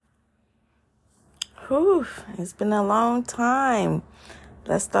Whew, it's been a long time.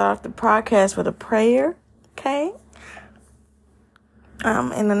 Let's start off the podcast with a prayer, okay?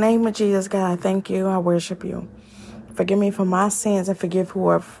 In the name of Jesus, God, I thank you. I worship you. Forgive me for my sins and forgive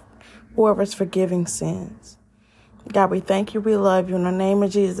whoever's forgiving sins. God, we thank you. We love you. In the name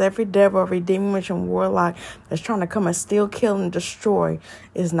of Jesus, every devil, every demon, witch, and warlock that's trying to come and steal, kill, and destroy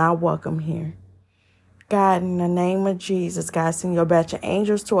is not welcome here. God, in the name of Jesus, God, send your batch of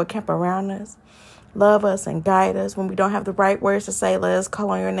angels to encamp around us. Love us and guide us. When we don't have the right words to say, let us call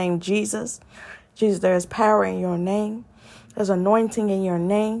on your name, Jesus. Jesus, there is power in your name. There's anointing in your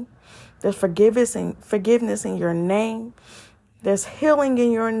name. There's forgiveness in your name. There's healing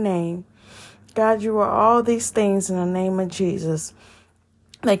in your name. God, you are all these things in the name of Jesus.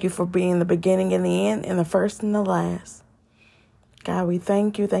 Thank you for being the beginning and the end and the first and the last. God, we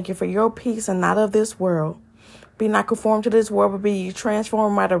thank you. Thank you for your peace and not of this world. Be not conformed to this world, but be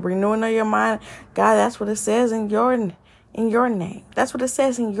transformed by the renewing of your mind. God, that's what it says in your name. That's what it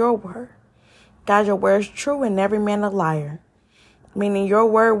says in your word. God, your word is true and every man a liar. Meaning your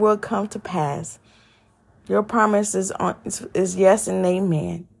word will come to pass. Your promise is yes and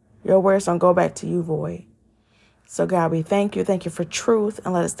amen. Your words don't go back to you void. So God, we thank you. Thank you for truth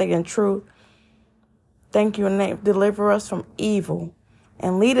and let us stay in truth. Thank you and deliver us from evil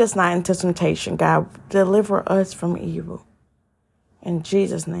and lead us not into temptation. God, deliver us from evil. In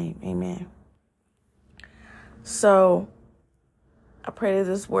Jesus' name, amen. So I pray that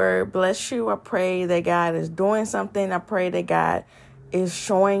this word bless you. I pray that God is doing something. I pray that God is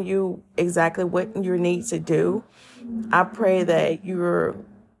showing you exactly what you need to do. I pray that you're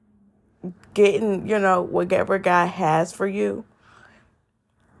getting, whatever God has for you.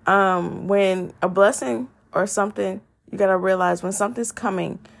 When a blessing or something, you got to realize when something's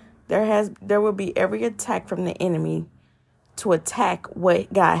coming, there will be every attack from the enemy to attack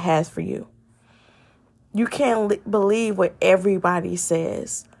what God has for you. You can't believe what everybody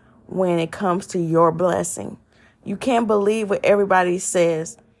says when it comes to your blessing. You can't believe what everybody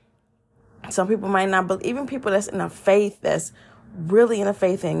says. Some people might not believe, even people that's in a faith, that's really in a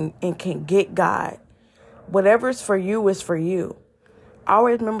faith and can get God. Whatever's for you is for you.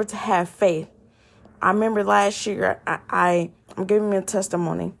 Always remember to have faith. I remember last year, I'm giving you a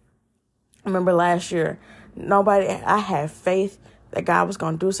testimony. I remember last year, I had faith that God was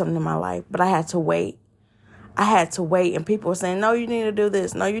going to do something in my life, but I had to wait. And people were saying, no, you need to do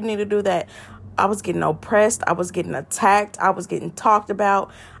this. No, you need to do that. I was getting oppressed. I was getting attacked. I was getting talked about.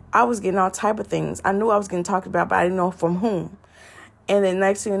 I was getting all type of things. I knew I was getting talked about, but I didn't know from whom. And then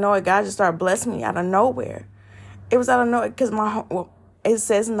next thing you know, God just started blessing me out of nowhere. It was out of nowhere because it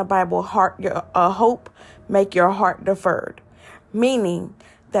says in the Bible, hope make your heart deferred. Meaning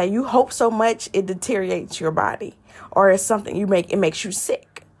that you hope so much it deteriorates your body, or it's something it makes you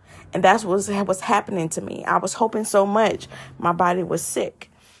sick. And that's what was happening to me. I was hoping so much my body was sick.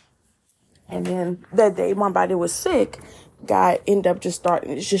 And then that day my body was sick, God ended up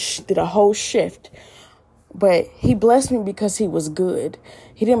just did a whole shift. But he blessed me because he was good.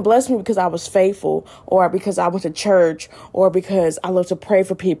 He didn't bless me because I was faithful, or because I went to church, or because I love to pray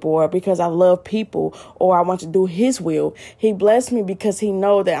for people, or because I love people, or I want to do his will. He blessed me because he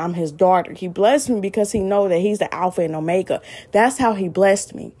know that I'm his daughter. He blessed me because he know that he's the Alpha and Omega. That's how he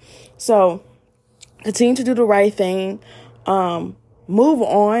blessed me. So continue to do the right thing. Move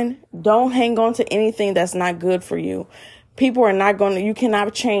on. Don't hang on to anything that's not good for you. People are not you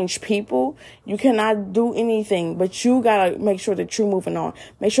cannot change people. You cannot do anything, but you got to make sure that you're moving on.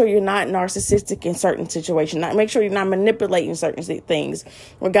 Make sure you're not narcissistic in certain situations. Make sure you're not manipulating certain things.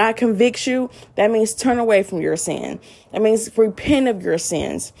 When God convicts you, that means turn away from your sin. That means repent of your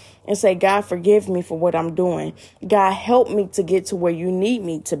sins and say, God, forgive me for what I'm doing. God, help me to get to where you need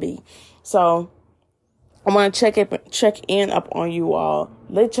me to be. So I want to check in up on you all.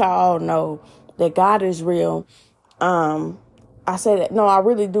 Let y'all know that God is real. I say that, no, I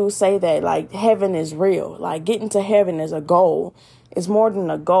really do say that, like, heaven is real. Like, getting to heaven is a goal. It's more than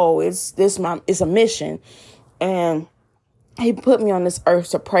a goal. It's a mission. And he put me on this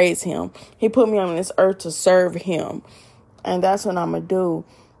earth to praise him. He put me on this earth to serve him. And that's what I'm going to do.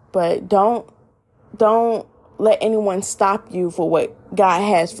 But don't let anyone stop you for what God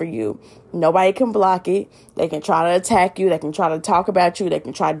has for you. Nobody can block it. They can try to attack you. They can try to talk about you. They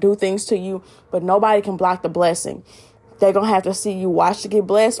can try to do things to you, but nobody can block the blessing. They're going to have to see you watch to get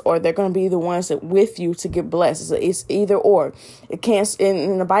blessed, or they're going to be the ones that with you to get blessed. It's either or. It can't,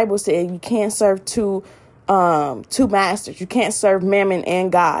 in the Bible said you can't serve two masters. You can't serve mammon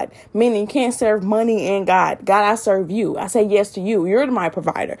and God, meaning you can't serve money and God. God, I serve you. I say yes to you. You're my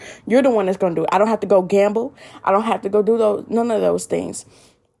provider. You're the one that's going to do it. I don't have to go gamble. I don't have to go do none of those things.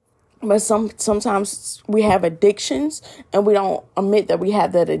 But sometimes we have addictions and we don't admit that we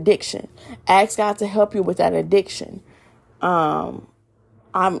have that addiction. Ask God to help you with that addiction.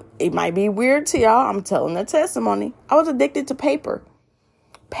 It might be weird to y'all. I'm telling a testimony. I was addicted to paper.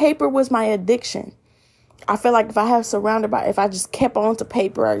 Paper was my addiction. I feel like if I just kept on to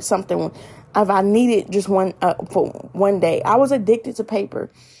paper or something, if I needed just for one day, I was addicted to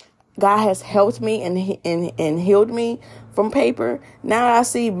paper. God has helped me and healed me from paper. Now I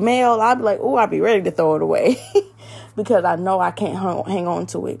see mail, I'll be like, oh, I'll be ready to throw it away because I know I can't hang on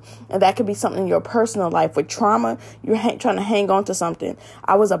to it. And that could be something in your personal life with trauma. You're trying to hang on to something.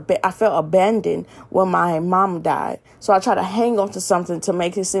 I felt abandoned when my mom died. So I try to hang on to something to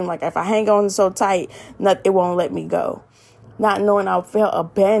make it seem like if I hang on so tight, it won't let me go. Not knowing I felt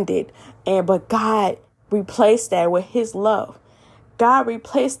abandoned. But God replaced that with his love. God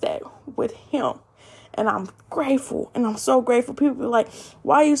replaced that with him. And I'm grateful. And I'm so grateful. People are like,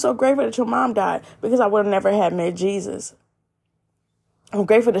 why are you so grateful that your mom died? Because I would have never had met Jesus. I'm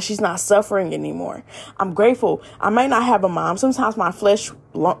grateful that she's not suffering anymore. I'm grateful. I may not have a mom. Sometimes my flesh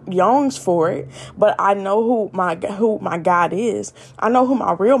yearns for it. But I know who my God is. I know who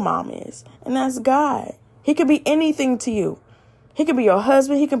my real mom is. And that's God. He could be anything to you. He could be your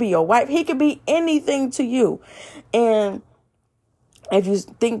husband. He could be your wife. He could be anything to you. And if you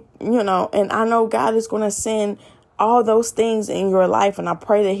think, and I know God is going to send all those things in your life, and I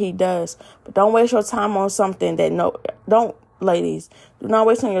pray that he does. But don't waste your time on something ladies, do not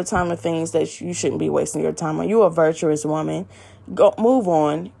waste your time on things that you shouldn't be wasting your time on. You're a virtuous woman. Go move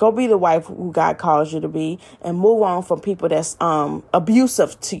on. Go be the wife who God calls you to be, and move on from people that's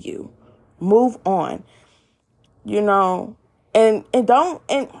abusive to you. Move on. And let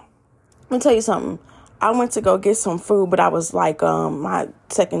me tell you something. I went to go get some food, but I was like, my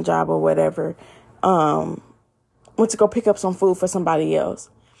second job or whatever, went to go pick up some food for somebody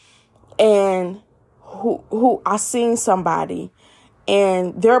else. And who I seen somebody,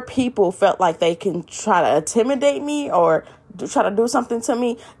 and their people felt like they can try to intimidate me or try to do something to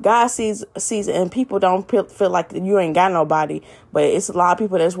me. God sees it, and people don't feel like you ain't got nobody, but it's a lot of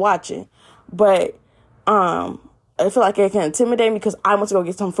people that's watching. But, I feel like it can intimidate me because I went to go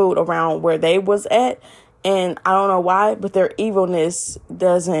get some food around where they was at. And I don't know why, but their evilness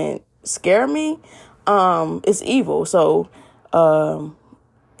doesn't scare me. It's evil. So,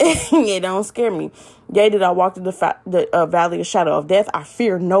 it don't scare me. Yea, did I walk through the valley of shadow of death, I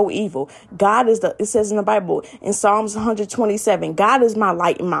fear no evil. It says in the Bible, in Psalms 127, God is my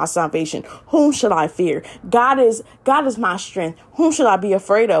light and my salvation. Whom shall I fear? God is my strength. Whom shall I be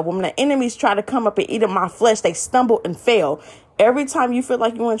afraid of? When the enemies try to come up and eat up my flesh, they stumble and fail. Every time you feel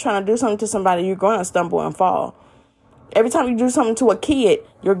like you want to try to do something to somebody, you're going to stumble and fall. Every time you do something to a kid,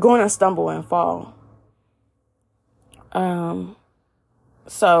 you're going to stumble and fall.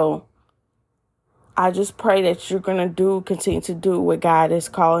 So I just pray that you're going to continue to do what God is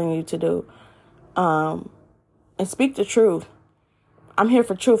calling you to do. And speak the truth. I'm here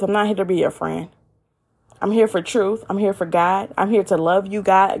for truth. I'm not here to be your friend. I'm here for truth. I'm here for God. I'm here to love you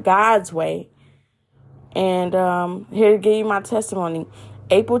God's way. And here to give you my testimony.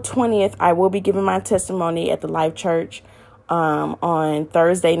 April 20th, I will be giving my testimony at the Life Church on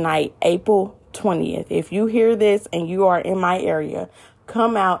Thursday night, April 20th. If you hear this and you are in my area,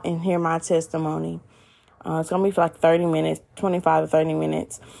 come out and hear my testimony. It's going to be for like 30 minutes, 25 to 30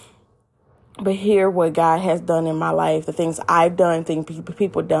 minutes. But hear what God has done in my life, the things I've done, things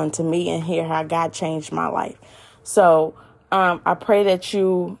people done to me, and hear how God changed my life. So I pray that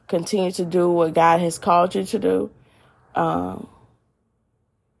you continue to do what God has called you to do. And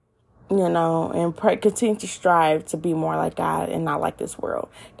continue to strive to be more like God and not like this world.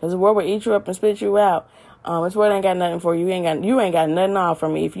 Because the world will eat you up and spit you out. This world ain't got nothing for you. You ain't got nothing to offer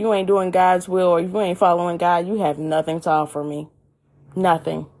me. If you ain't doing God's will or if you ain't following God, you have nothing to offer me.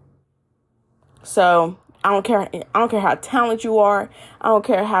 Nothing. So I don't care how talented you are. I don't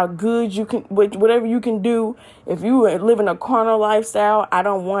care how good you can, whatever you can do. If you live in a carnal lifestyle, I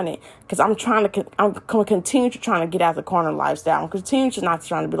don't want it. Because I'm continue to trying to get out the carnal lifestyle. I'm continue to not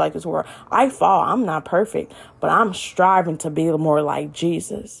trying to be like this world. I fall. I'm not perfect, but I'm striving to be more like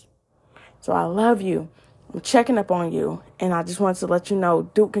Jesus. So I love you. I'm checking up on you, and I just wanted to let you know,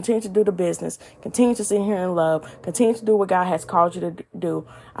 continue to do the business, continue to sit here in love, continue to do what God has called you to do.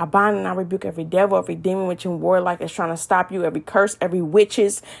 I bind and I rebuke every devil, every demon, witch, and warlock that's trying to stop you, every curse, every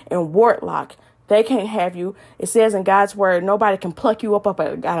witches and warlock. They can't have you. It says in God's word, nobody can pluck you up out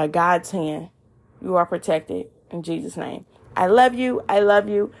of God's hand. You are protected in Jesus' name. I love you. I love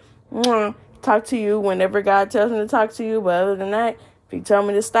you. Talk to you whenever God tells me to talk to you. But other than that, if you tell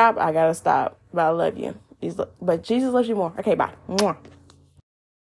me to stop, I got to stop. But I love you. But Jesus loves you more. Okay, bye.